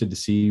 I'm interested to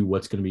see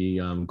what's going to be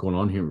going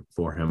on here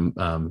for him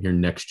here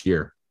next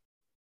year.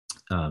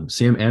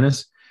 Sam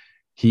Ennis,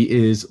 he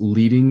is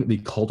leading the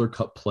Calder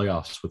Cup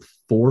playoffs with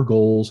 4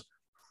 goals,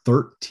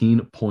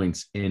 13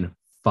 points in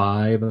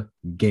 5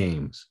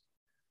 games.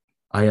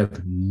 I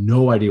have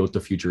no idea what the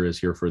future is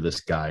here for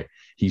this guy.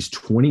 He's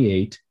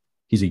 28.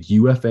 He's a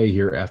UFA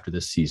here after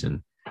this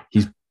season.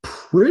 He's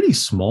pretty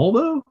small,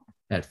 though,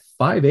 at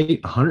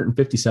 5'8",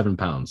 157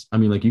 pounds. I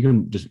mean, like, you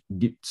can just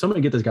get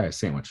this guy a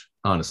sandwich,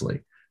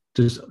 honestly.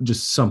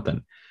 Just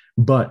something.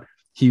 But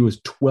he was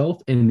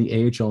 12th in the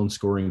AHL in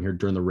scoring here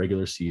during the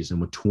regular season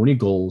with 20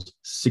 goals,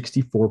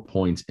 64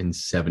 points in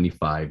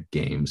 75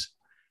 games.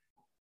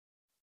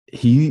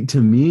 He, to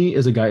me,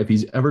 is a guy, if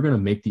he's ever going to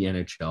make the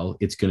NHL,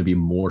 it's going to be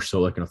more so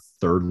like in a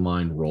third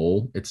line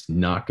role. It's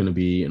not going to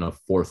be in a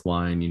fourth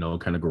line,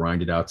 kind of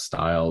grinded out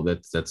style.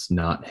 That's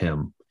not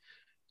him.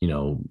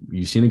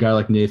 You've seen a guy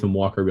like Nathan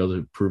Walker be able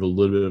to prove a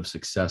little bit of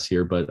success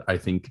here, but I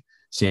think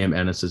Sam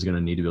Ennis is going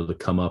to need to be able to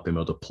come up and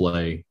be able to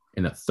play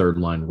in that third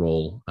line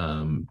role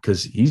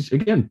because he's,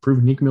 again,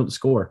 proven he can be able to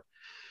score.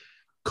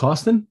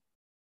 Kostin,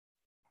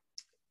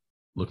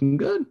 looking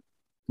good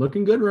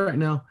right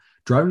now.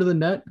 Driving to the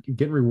net,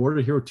 getting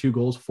rewarded here with 2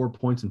 goals, 4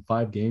 points in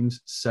 5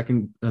 games.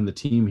 Second on the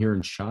team here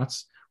in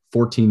shots,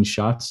 14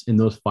 shots in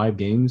those 5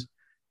 games.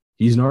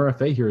 He's an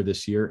RFA here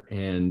this year,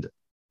 and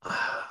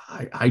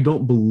I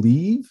don't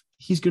believe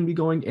he's going to be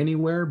going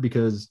anywhere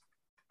because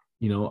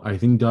I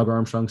think Doug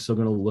Armstrong's still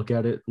going to look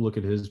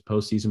at his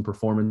postseason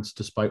performance,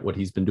 despite what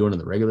he's been doing in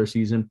the regular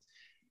season.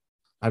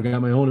 I've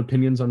got my own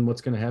opinions on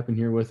what's going to happen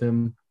here with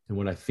him and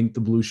what I think the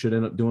Blues should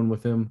end up doing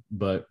with him.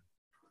 But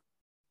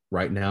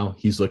right now,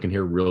 he's looking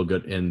here real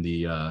good in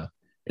the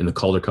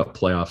Calder Cup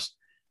playoffs.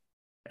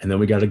 And then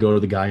we got to go to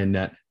the guy in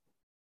net,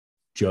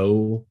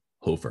 Joe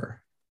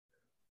Hofer.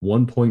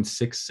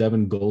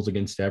 1.67 goals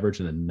against average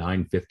and a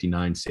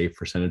 959 save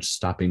percentage,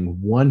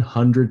 stopping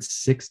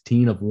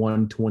 116 of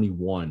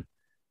 121.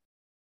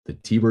 The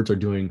T-Birds are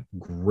doing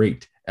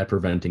great at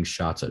preventing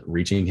shots at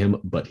reaching him,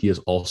 but he is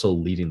also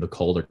leading the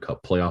Calder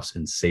Cup playoffs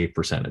in save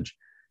percentage.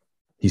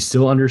 He's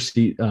still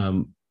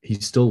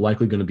he's still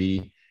likely going to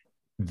be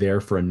there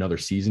for another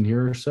season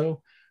here or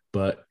so,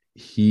 but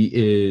he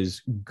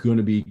is going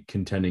to be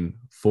contending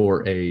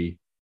for a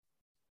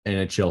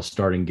NHL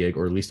starting gig,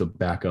 or at least a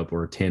backup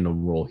or a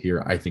tandem role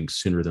here, I think,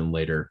 sooner than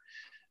later.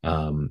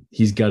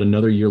 He's got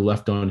another year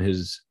left on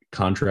his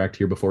contract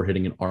here before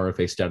hitting an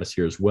RFA status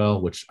here as well,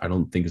 which I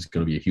don't think is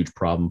going to be a huge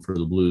problem for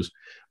the Blues,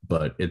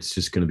 but it's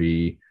just going to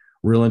be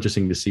real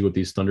interesting to see what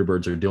these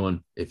Thunderbirds are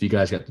doing. If you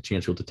guys got the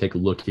chance to take a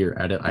look here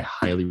at it, I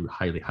highly,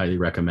 highly, highly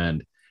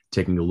recommend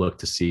taking a look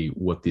to see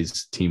what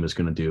this team is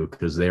going to do,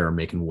 because they are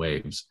making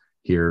waves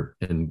here,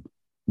 and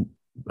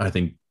I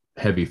think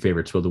heavy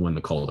favorites will to win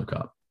the Calder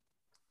Cup.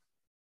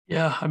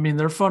 Yeah, I mean,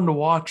 they're fun to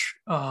watch.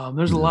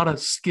 There's a lot of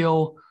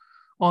skill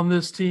on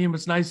this team.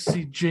 It's nice to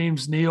see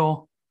James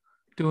Neal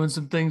doing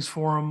some things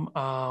for him.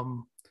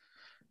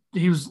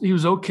 He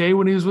was okay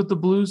when he was with the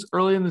Blues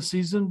early in the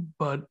season,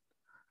 but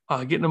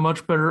getting a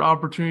much better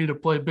opportunity to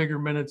play bigger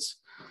minutes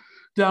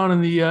down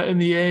in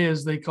the A,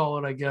 as they call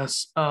it, I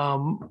guess.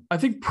 I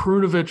think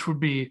Prunovich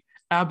would be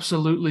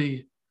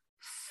absolutely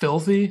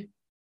filthy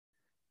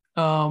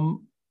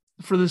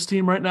for this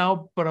team right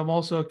now, but I'm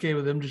also okay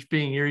with him just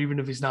being here, even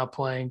if he's not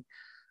playing.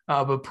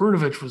 But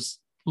Prunovich was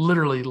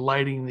literally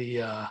lighting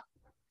the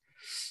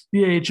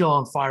AHL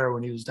on fire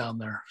when he was down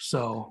there.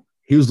 So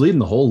he was leading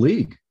the whole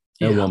league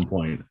at one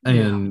point.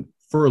 And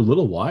for a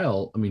little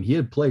while, I mean, he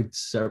had played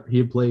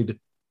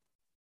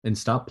and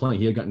stopped playing.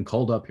 He had gotten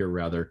called up here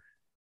rather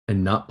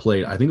and not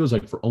played. I think it was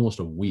like for almost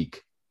a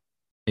week,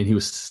 and he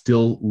was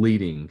still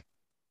leading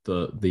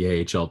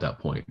the AHL at that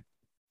point.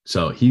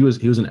 So he was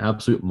an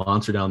absolute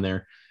monster down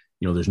there.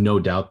 There's no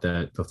doubt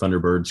that the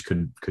Thunderbirds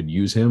could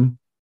use him,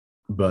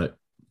 but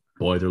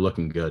boy, they're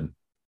looking good.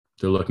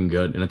 They're looking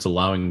good, and it's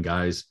allowing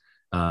guys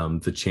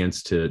the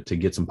chance to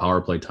get some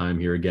power play time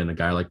here. Again, a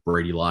guy like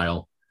Brady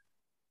Lyle,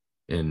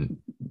 and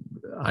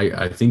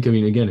I think,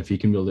 again, if he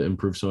can be able to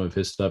improve some of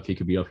his stuff, he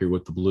could be up here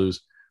with the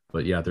Blues.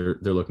 But yeah, they're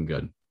looking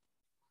good.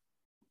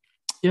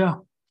 Yeah,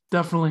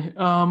 definitely.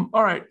 All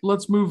right,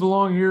 let's move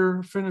along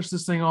here. Finish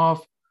this thing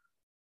off.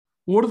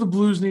 What do the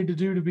Blues need to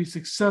do to be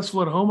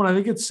successful at home? And I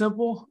think it's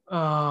simple.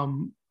 I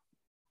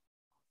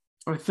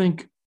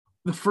think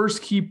the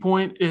first key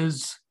point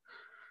is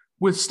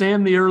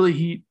withstand the early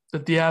heat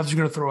that the Avs are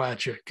going to throw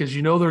at you, because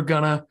they're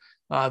going to.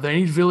 They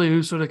need Ville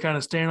Husso to kind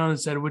of stand on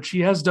his head, which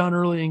he has done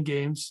early in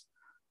games.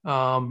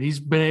 He's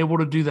been able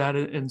to do that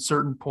in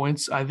certain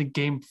points. I think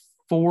game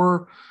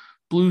 4,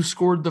 Blues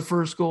scored the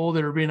first goal.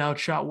 They were being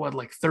outshot,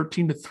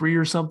 13-3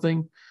 or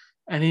something,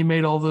 and he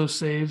made all those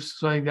saves.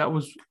 So I think that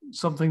was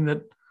something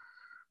that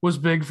was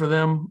big for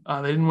them.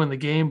 They didn't win the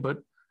game, but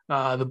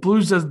the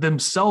Blues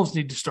themselves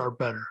need to start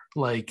better.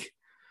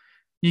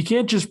 You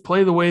can't just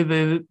play the way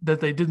that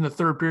they did in the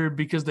third period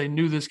because they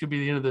knew this could be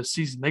the end of the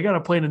season. They got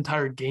to play an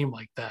entire game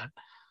like that.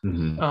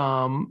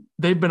 Mm-hmm.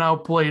 They've been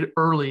outplayed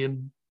early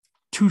in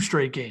 2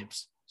 straight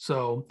games,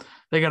 so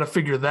they got to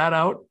figure that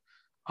out.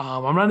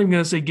 I'm not even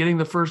going to say getting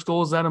the first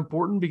goal is that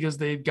important, because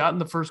they've gotten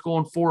the first goal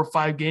in 4 or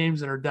 5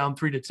 games and are down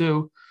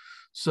 3-2.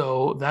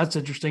 So that's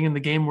interesting. In the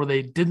game where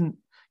they didn't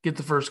get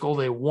the first goal,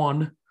 they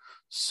won.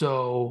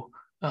 So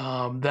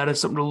that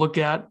is something to look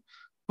at.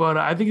 But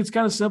I think it's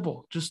kind of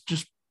simple.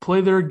 Just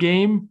play their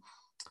game,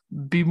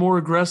 be more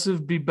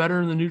aggressive, be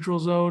better in the neutral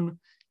zone,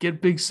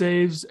 get big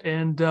saves,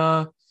 and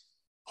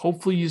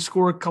hopefully you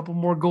score a couple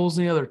more goals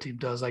than the other team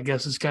does, I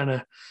guess is kind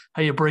of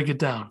how you break it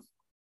down.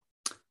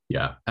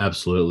 Yeah,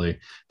 absolutely.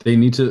 They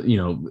need to,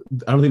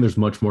 I don't think there's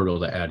much more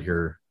to add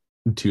here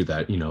to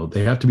that.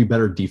 They have to be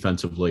better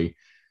defensively.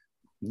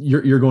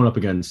 You're going up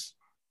against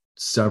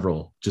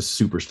several just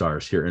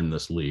superstars here in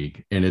this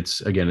league. And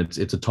it's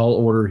a tall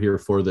order here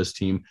for this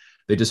team.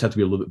 They just have to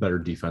be a little bit better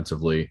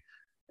defensively.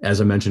 As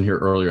I mentioned here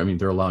earlier,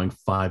 they're allowing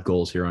 5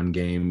 goals here on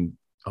game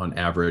on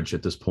average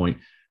at this point.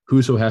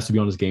 Husso has to be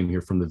on his game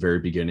here from the very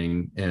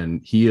beginning, and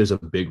he is a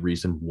big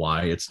reason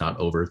why it's not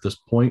over at this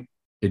point.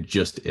 It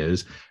just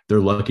is. They're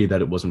lucky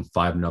that it wasn't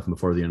 5-0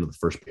 before the end of the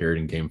first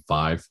period in game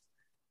 5.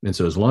 And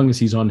so as long as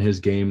he's on his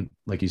game,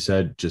 like you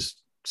said,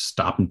 just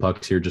stopping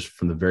pucks here just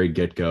from the very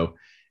get-go,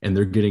 and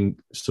they're getting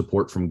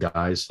support from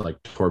guys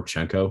like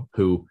Toropchenko,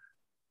 who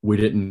we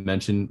didn't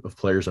mention of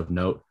players of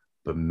note,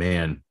 but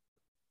man,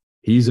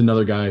 he's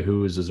another guy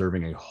who is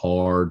deserving a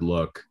hard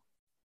look,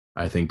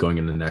 I think, going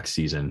into the next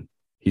season.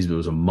 He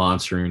was a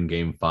monster in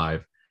game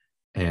 5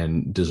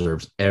 and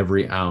deserves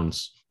every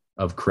ounce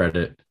of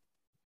credit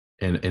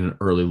and an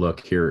early look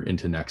here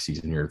into next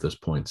season here at this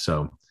point.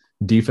 So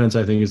defense,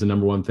 I think, is the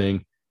number one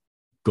thing.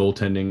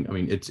 Goaltending, I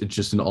mean, it's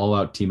just an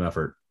all-out team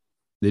effort.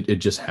 It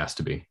just has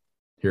to be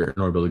here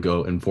in order to be able to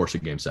go and force a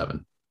Game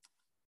 7.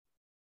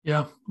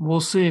 Yeah,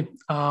 we'll see.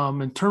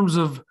 In terms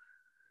of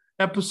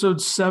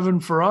episode 7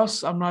 for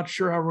us, I'm not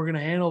sure how we're going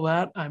to handle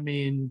that. I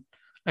mean,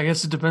 I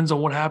guess it depends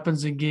on what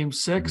happens in Game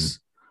 6.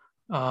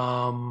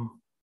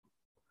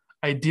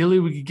 Ideally,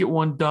 we could get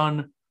one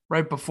done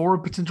right before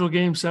a potential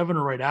Game 7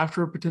 or right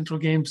after a potential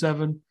Game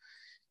 7.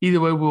 Either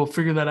way, we'll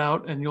figure that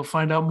out, and you'll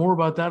find out more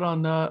about that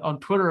on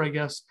Twitter, I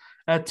guess,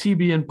 at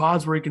TBN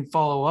Pods, where you can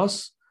follow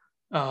us.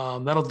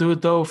 That'll do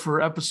it, though,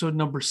 for episode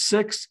number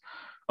 6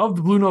 of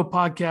the Blue Note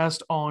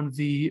podcast on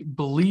the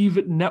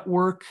Believe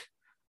Network.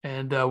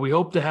 And we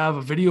hope to have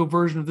a video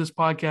version of this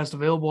podcast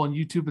available on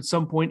YouTube at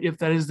some point. If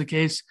that is the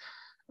case,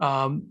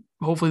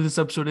 hopefully this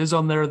episode is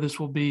on there. This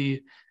will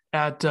be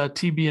at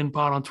TBN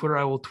Pod on Twitter.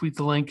 I will tweet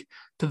the link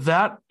to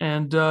that.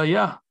 And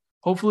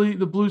hopefully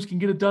the Blues can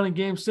get it done in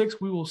Game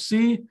 6. We will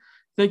see.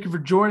 Thank you for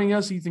joining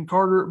us, Ethan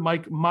Carter,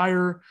 Mike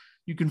Meyer.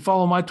 You can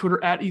follow my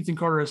Twitter at Ethan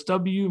Carter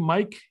SW.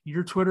 Mike,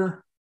 your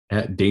Twitter?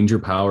 At Danger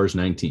Powers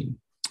 19.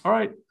 All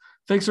right.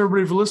 Thanks,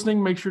 everybody, for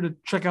listening. Make sure to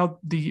check out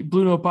the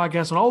Blue Note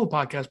podcast on all the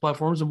podcast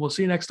platforms, and we'll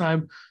see you next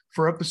time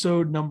for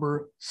episode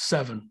number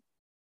 7.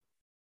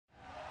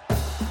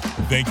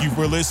 Thank you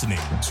for listening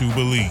to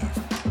Believe.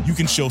 You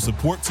can show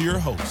support to your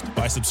host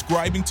by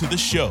subscribing to the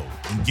show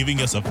and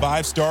giving us a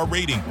 5-star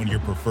rating on your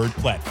preferred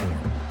platform.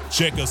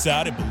 Check us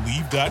out at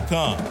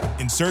Believe.com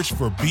and search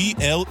for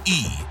BLEAV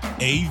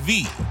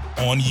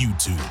on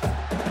YouTube.